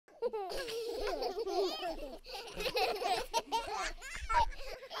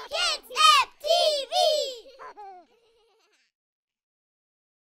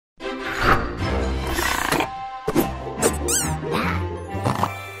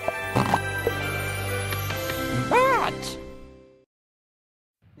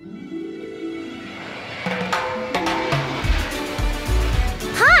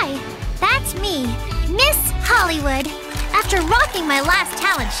After rocking my last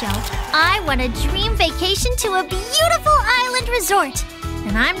talent show, I won a dream vacation to a beautiful island resort.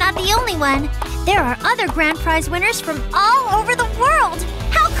 And I'm not the only one. There are other grand prize winners from all over the world.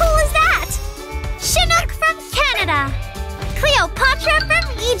 How cool is that? Chinook from Canada. Cleopatra from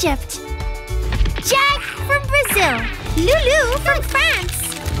Egypt. Jag from Brazil. Lulu from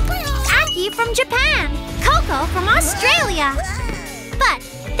France. Aki from Japan. Coco from Australia. But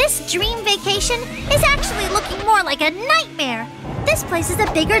this dream vacation is actually looking more like a nightmare. This place is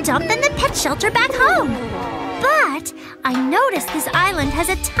a bigger dump than the pet shelter back home. But I noticed this island has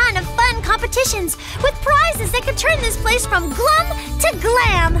a ton of fun competitions with prizes that could turn this place from glum to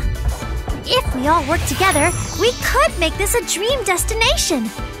glam. If we all work together, we could make this a dream destination.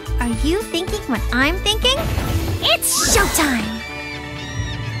 Are you thinking what I'm thinking? It's showtime!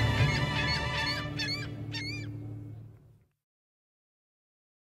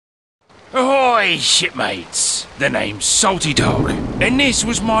 Ahoy, shipmates! The name's Salty Dog, and this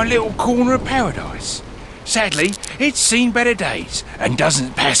was my little corner of paradise. Sadly, it's seen better days and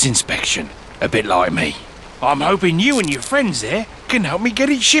doesn't pass inspection, a bit like me. I'm hoping you and your friends there can help me get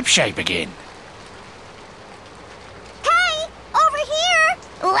it shipshape again. Hey, over here!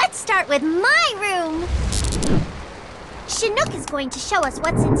 Let's start with my room. Chinook is going to show us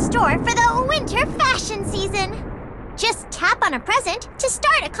what's in store for the winter fashion season. Just tap on a present to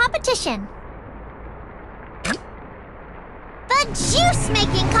start a competition. The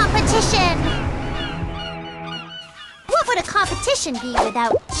juice-making competition! What would a competition be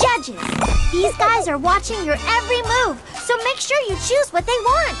without judges? These guys are watching your every move, so make sure you choose what they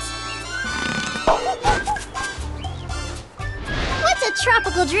want. What's a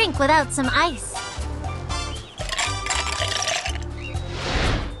tropical drink without some ice?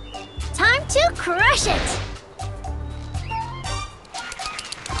 Time to crush it!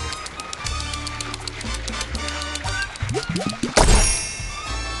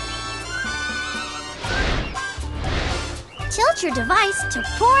 Tilt your device to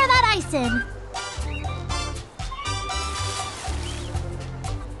pour that ice in.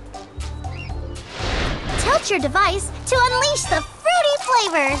 Tilt your device to unleash the fruity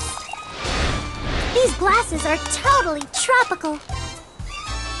flavors. These glasses are totally tropical.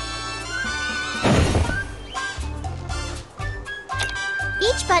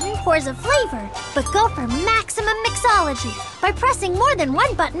 Each button pours a flavor, but go for maximum mixology by pressing more than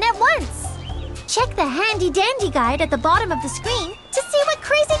one button at once. Check the handy-dandy guide at the bottom of the screen to see what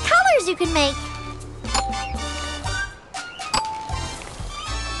crazy colors you can make.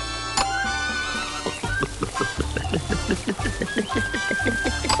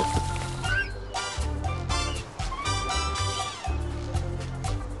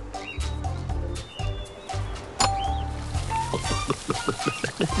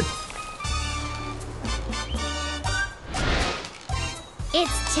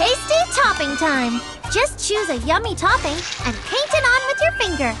 It's tasty topping time! Just choose a yummy topping and paint it on with your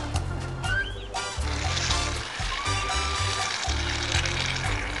finger.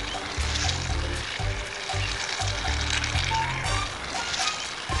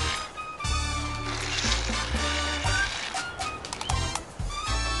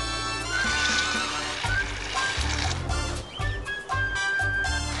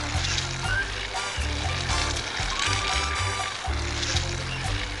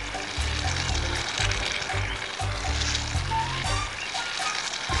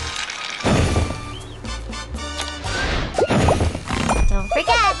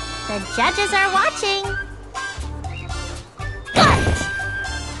 The judges are watching. Got it!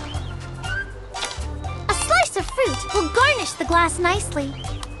 A slice of fruit will garnish the glass nicely.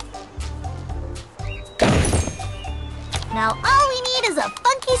 Now all we need is a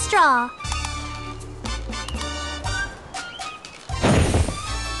funky straw.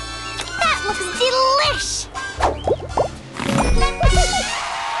 That looks delish!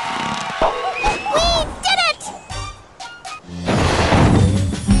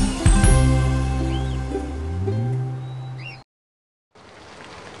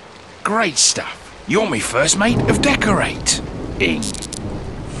 Great stuff. You're my first mate of decorating.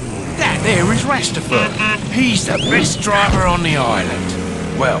 That there is Rastafari. He's the best driver on the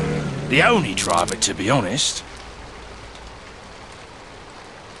island. Well, the only driver, to be honest.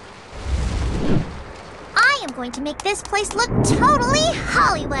 I am going to make this place look totally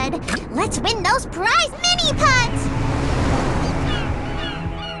Hollywood. Let's win those prize mini-putts!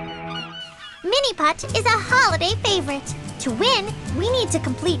 Mini-putt is a holiday favorite. To win, we need to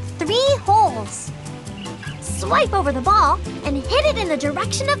complete 3 holes. Swipe over the ball and hit it in the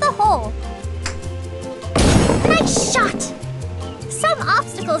direction of the hole. Nice shot! Some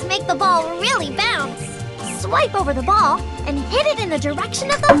obstacles make the ball really bounce. Swipe over the ball and hit it in the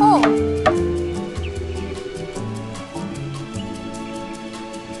direction of the hole.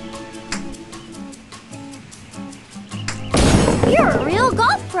 You're a real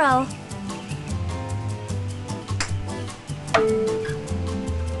golf pro.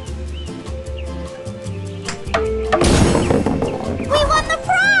 We won the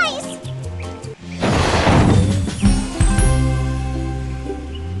prize!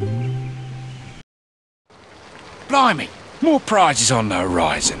 Blimey, more prizes on the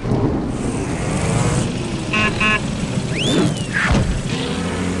horizon.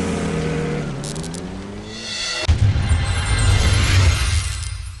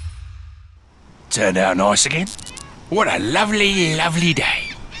 Turned out nice again. What a lovely, lovely day.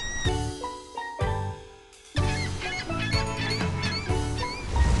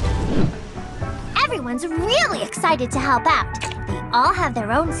 Everyone's really excited to help out. They all have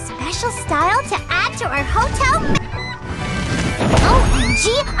their own special style to add to our hotel. OMG,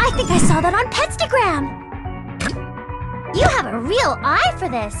 I think I saw that on Petstagram. You have a real eye for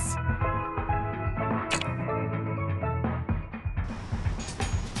this.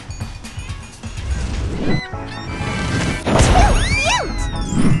 Too cute!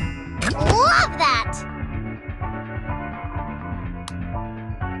 Love that!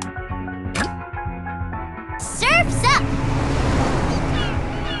 Surf's up!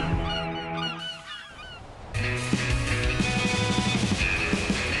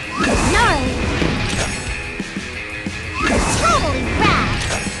 Gnarly! Totally rad!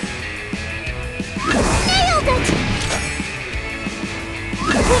 Nailed it!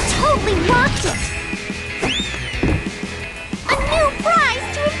 We totally rocked it! A new prize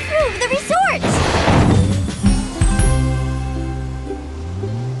to improve the resort!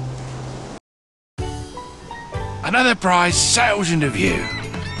 Another prize sails into view.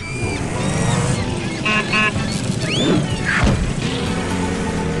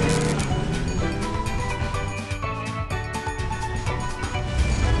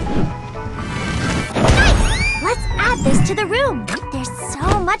 Let's add this to the room. There's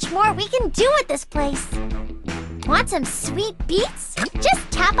so much more we can do with this place. Want some sweet beats?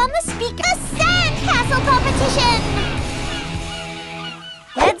 Just tap on the speaker. The sandcastle competition!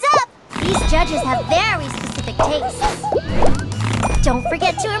 Heads up! These judges have very specific tastes. Don't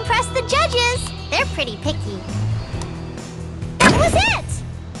forget to impress the judges. They're pretty picky. That was it!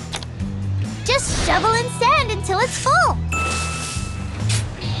 Just shovel in sand until it's full.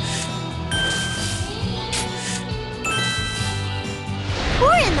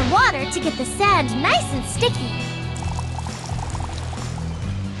 Pour in the water to get the sand nice and sticky.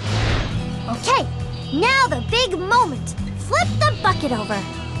 Okay, now the big moment. Flip the bucket over.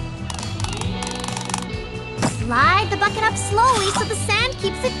 Slide the bucket up slowly so the sand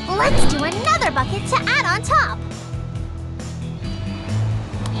keeps it. Let's do another bucket to add on top.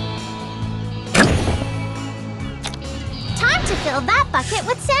 Time to fill that bucket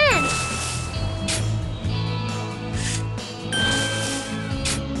with sand.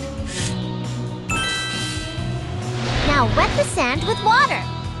 Now wet the sand with water.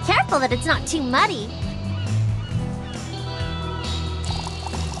 Careful that it's not too muddy.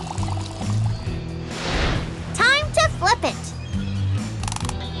 Time to flip it.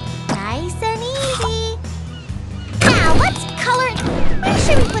 Nice and easy. Now let's color it. Where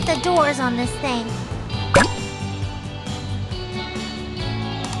should we put the doors on this thing?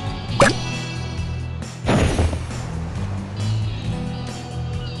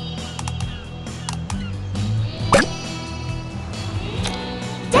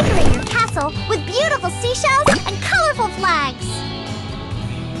 Decorate your castle with beautiful seashells and colorful flags.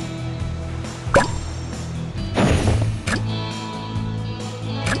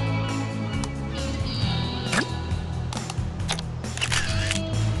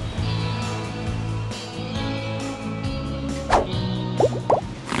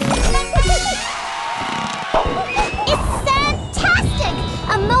 It's fantastic!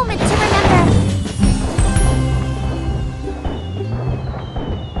 A moment to remember.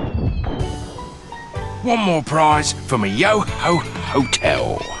 One more prize from a Yo-Ho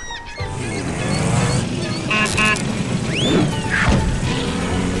Hotel.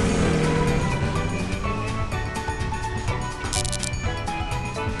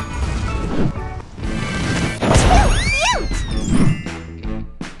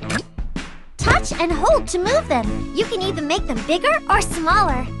 and hold to move them. You can even make them bigger or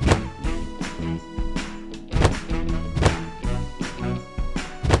smaller.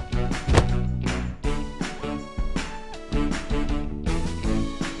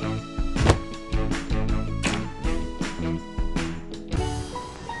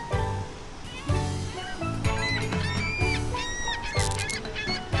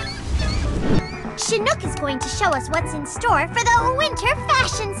 Chinook is going to show us what's in store for the winter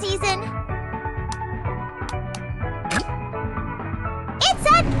fashion season. It's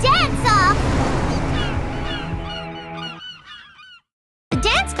a dance-off! The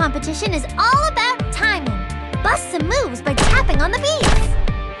dance competition is all about timing. Bust some moves by tapping on the beats.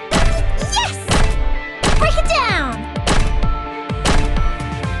 Yes! Break it down!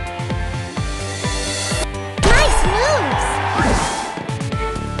 Nice moves!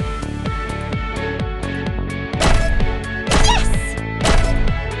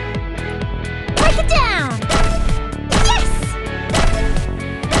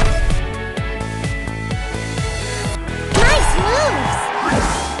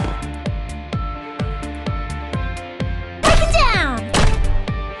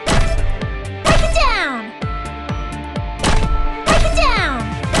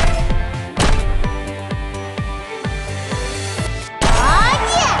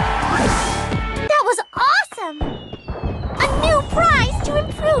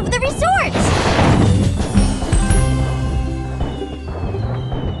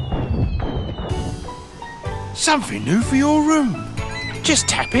 Something new for your room. Just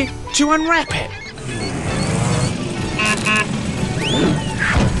tap it to unwrap it.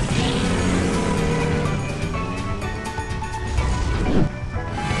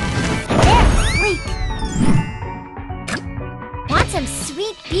 They're sleek. Want some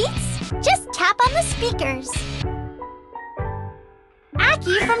sweet beats? Just tap on the speakers.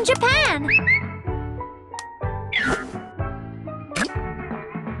 Aki from Japan.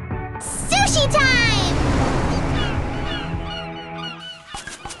 Sushi time!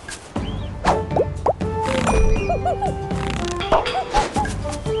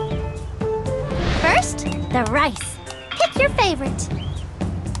 First, the rice. Pick your favorite.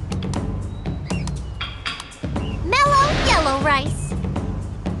 Mellow yellow rice.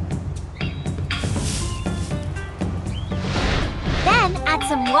 Then add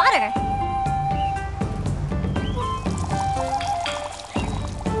some water.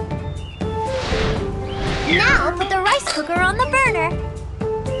 Now put the rice cooker on the burner.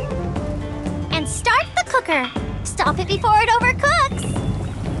 And start the cooker. Stop it before it overcooks.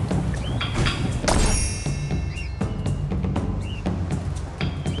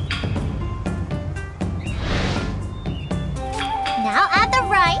 Now add the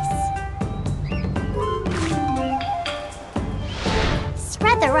rice.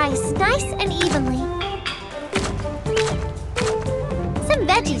 Spread the rice nice and evenly. Some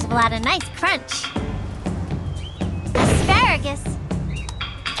veggies will add a nice crunch. Asparagus.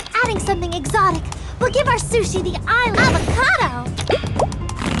 Adding something exotic will give our sushi the island avocado.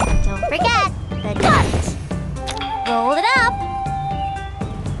 Don't forget the nut. Roll it up.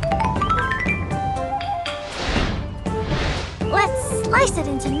 Let's slice it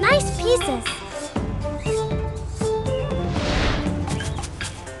into nice pieces.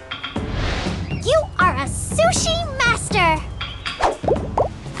 You are a sushi master!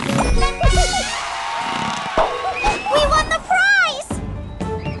 We won the prize!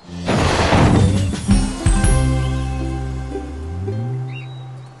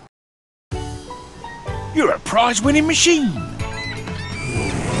 You're a prize-winning machine.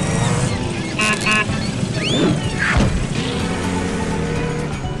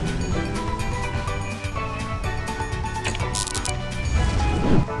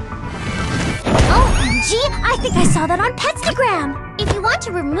 I think I saw that on Petstagram! If you want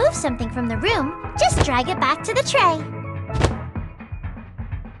to remove something from the room, just drag it back to the tray.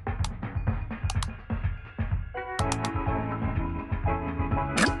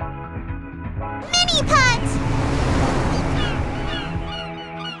 Mini putt!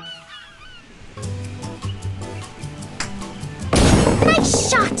 Nice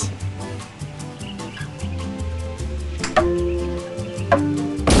shot!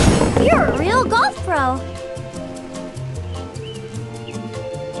 You're a real golf pro!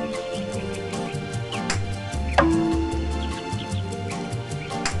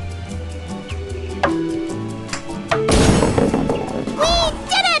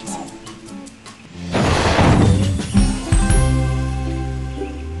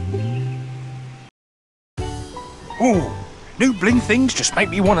 Ooh, new bling things just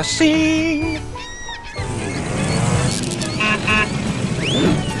make me want to sing.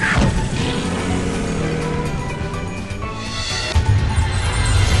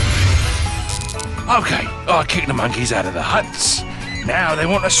 Okay, I kicked the monkeys out of the huts. Now they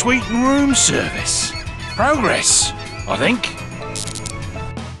want a suite and room service. Progress, I think. It's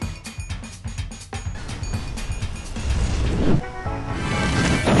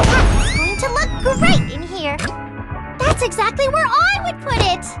going to look great in here. That's exactly where I would put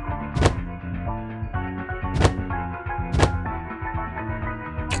it.